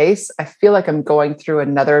my face, I feel like I'm going through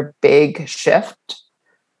another big shift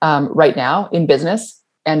right now in business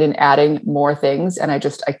and in adding more things. And I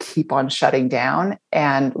keep on shutting down.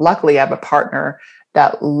 And luckily I have a partner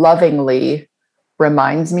that lovingly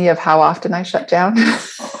reminds me of how often I shut down.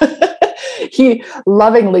 He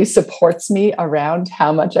lovingly supports me around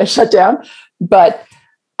how much I shut down, but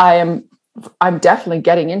I'm definitely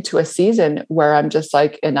getting into a season where I'm just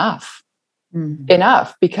like, enough,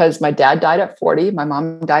 because my dad died at 40, my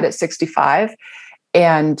mom died at 65,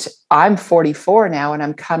 and I'm 44 now. And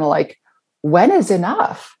I'm kind of like, when is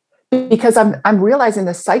enough? Because I'm realizing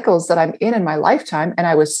the cycles that I'm in my lifetime. And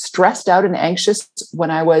I was stressed out and anxious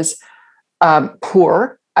when I was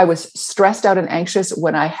poor. I was stressed out and anxious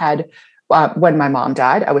when when my mom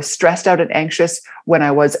died. I was stressed out and anxious when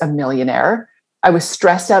I was a millionaire. I was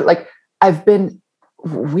stressed out. Like, I've been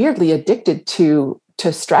weirdly addicted to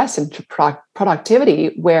stress and to productivity,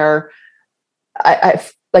 where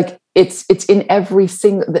I've like, it's in every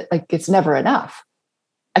single, like, it's never enough.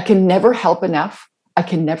 I can never help enough. I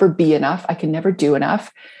can never be enough. I can never do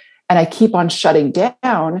enough. And I keep on shutting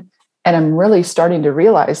down. And I'm really starting to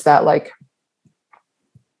realize that, like,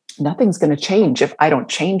 nothing's going to change if I don't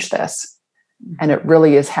change this. And it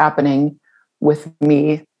really is happening with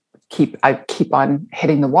me. I keep on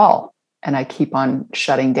hitting the wall. And I keep on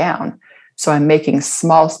shutting down. So I'm making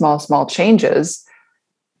small changes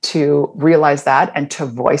to realize that and to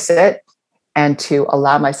voice it and to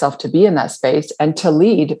allow myself to be in that space and to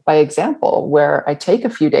lead by example, where I take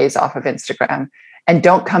a few days off of Instagram and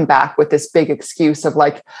don't come back with this big excuse of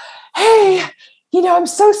like, hey, I'm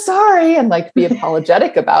so sorry, and like be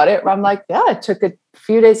apologetic about it. Where I'm like, yeah, I took a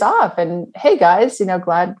few days off, and hey guys,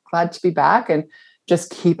 glad to be back, and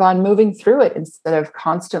just keep on moving through it instead of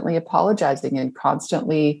constantly apologizing and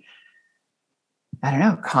constantly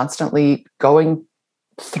going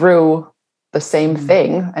through the same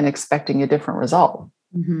thing and expecting a different result.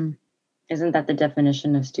 Mm-hmm. Isn't that the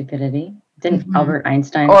definition of stupidity? Didn't Albert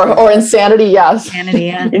Einstein or insanity? Yes. Insanity.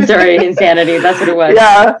 Yeah. Sorry, insanity. That's what it was.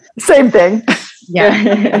 Yeah. Same thing.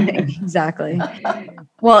 Yeah, exactly.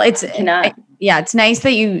 Well, it's nice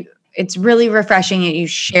that it's really refreshing that you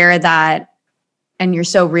share that. And you're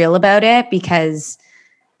so real about it, because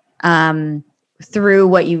through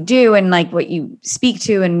what you do and like what you speak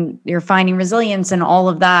to, and you're finding resilience and all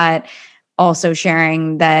of that, also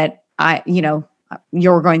sharing that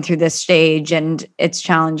you're going through this stage and it's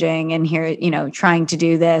challenging, and here, trying to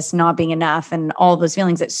do this, not being enough, and all those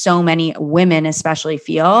feelings that so many women especially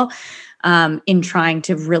feel in trying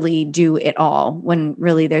to really do it all, when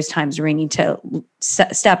really there's times where we need to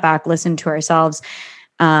step back, listen to ourselves,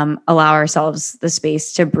 allow ourselves the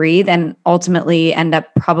space to breathe, and ultimately end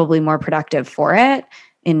up probably more productive for it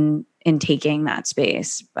in taking that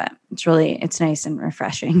space. But it's nice and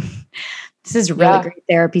refreshing. This is a really great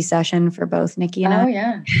therapy session for both Nikki and I. Oh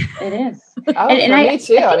yeah, it is. And me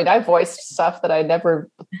too. I mean, I voiced stuff that I never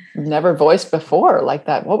voiced before, like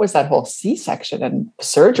that. What was that whole C-section and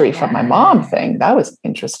surgery from my mom thing? That was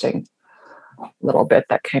interesting. Little bit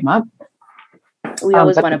that came up. We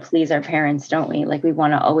always want to please our parents, don't we? Like, we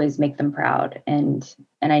want to always make them proud. And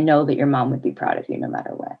I know that your mom would be proud of you no matter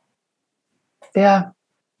what. Yeah.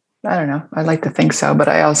 I don't know. I like to think so, but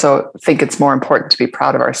I also think it's more important to be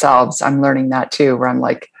proud of ourselves. I'm learning that too, where I'm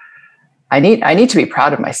like, I need to be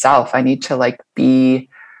proud of myself. I need to like be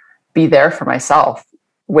there for myself,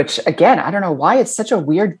 which again, I don't know why it's such a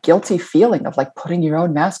weird, guilty feeling of like putting your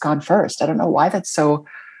own mask on first. I don't know why that's so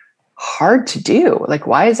hard to do. Like,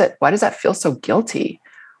 why does that feel so guilty,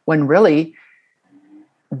 when really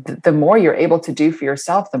the more you're able to do for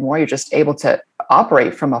yourself, the more you're just able to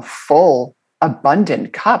operate from a full,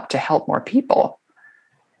 abundant cup to help more people.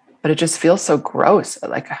 But it just feels so gross.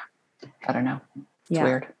 Like, I don't know. It's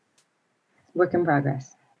weird. Work in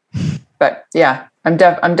progress. But yeah, I'm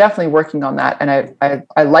definitely working on that. And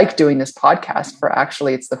I like doing this podcast for,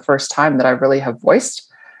 actually, it's the first time that I really have voiced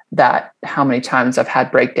that how many times I've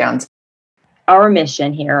had breakdowns. Our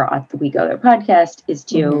mission here at the We Go There podcast is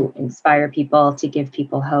to inspire people, to give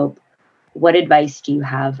people hope. What advice do you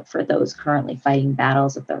have for those currently fighting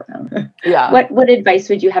battles of their own? Yeah. What advice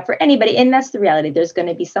would you have for anybody? And that's the reality. There's going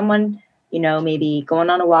to be someone, maybe going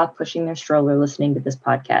on a walk, pushing their stroller, listening to this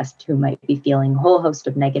podcast, who might be feeling a whole host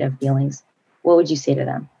of negative feelings. What would you say to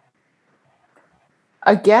them?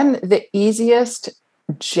 Again, the easiest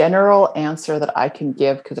general answer that I can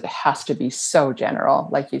give, because it has to be so general,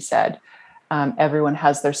 like you said, everyone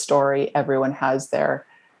has their story, everyone has their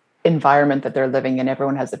environment that they're living in,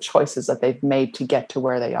 everyone has the choices that they've made to get to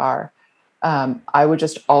where they are. I would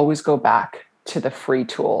just always go back to the free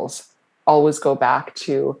tools, always go back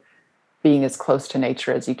to being as close to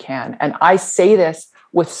nature as you can. And I say this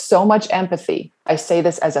with so much empathy. I say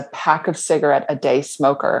this as a pack of cigarette a day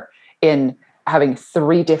smoker in having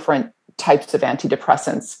 3 different types of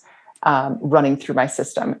antidepressants running through my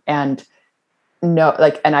system. And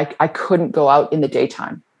I couldn't go out in the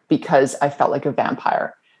daytime because I felt like a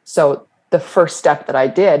vampire. So the first step that I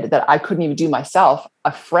did that I couldn't even do myself,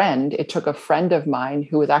 it took a friend of mine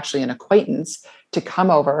who was actually an acquaintance to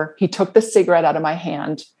come over. He took the cigarette out of my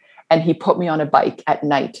hand and he put me on a bike at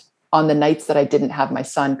night on the nights that I didn't have my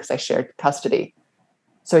son because I shared custody.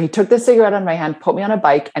 So he took the cigarette out of my hand, put me on a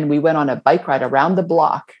bike, and we went on a bike ride around the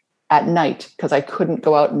block at night because I couldn't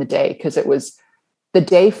go out in the day because the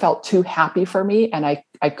day felt too happy for me and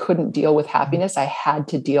I couldn't deal with happiness. I had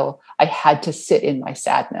to sit in my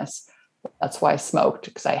sadness. That's why I smoked,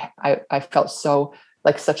 because I felt so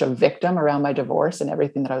like such a victim around my divorce and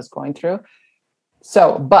everything that I was going through.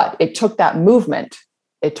 So, but it took that movement.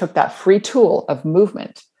 It took that free tool of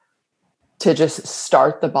movement to just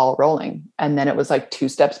start the ball rolling. And then it was like 2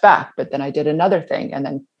 steps back, but then I did another thing and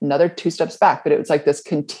then another 2 steps back. But it was like this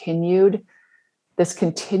continued,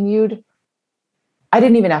 I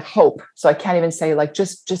didn't even have hope. So I can't even say like,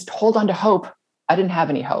 just hold on to hope. I didn't have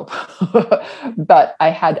any hope, but I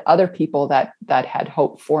had other people that had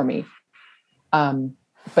hope for me.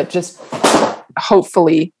 But just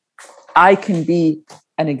hopefully I can be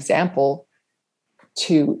an example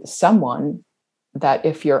to someone that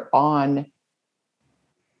if you're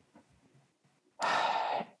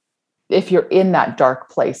in that dark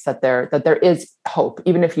place, that there is hope,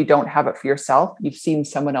 even if you don't have it for yourself. You've seen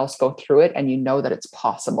someone else go through it and you know that it's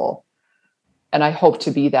possible. And I hope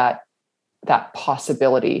to be that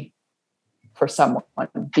possibility for someone,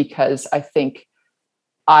 because I think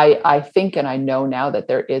and I know now that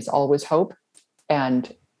there is always hope,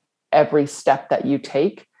 and every step that you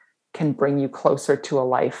take can bring you closer to a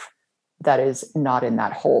life that is not in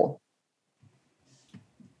that hole.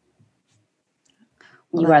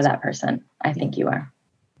 You are that person. I think you are.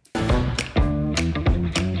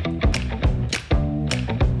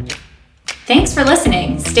 Thanks for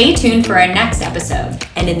listening. Stay tuned for our next episode.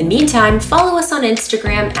 And in the meantime, follow us on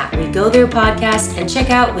Instagram at We Go There Podcast and check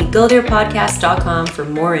out WeGoTherePodcast.com for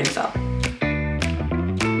more info.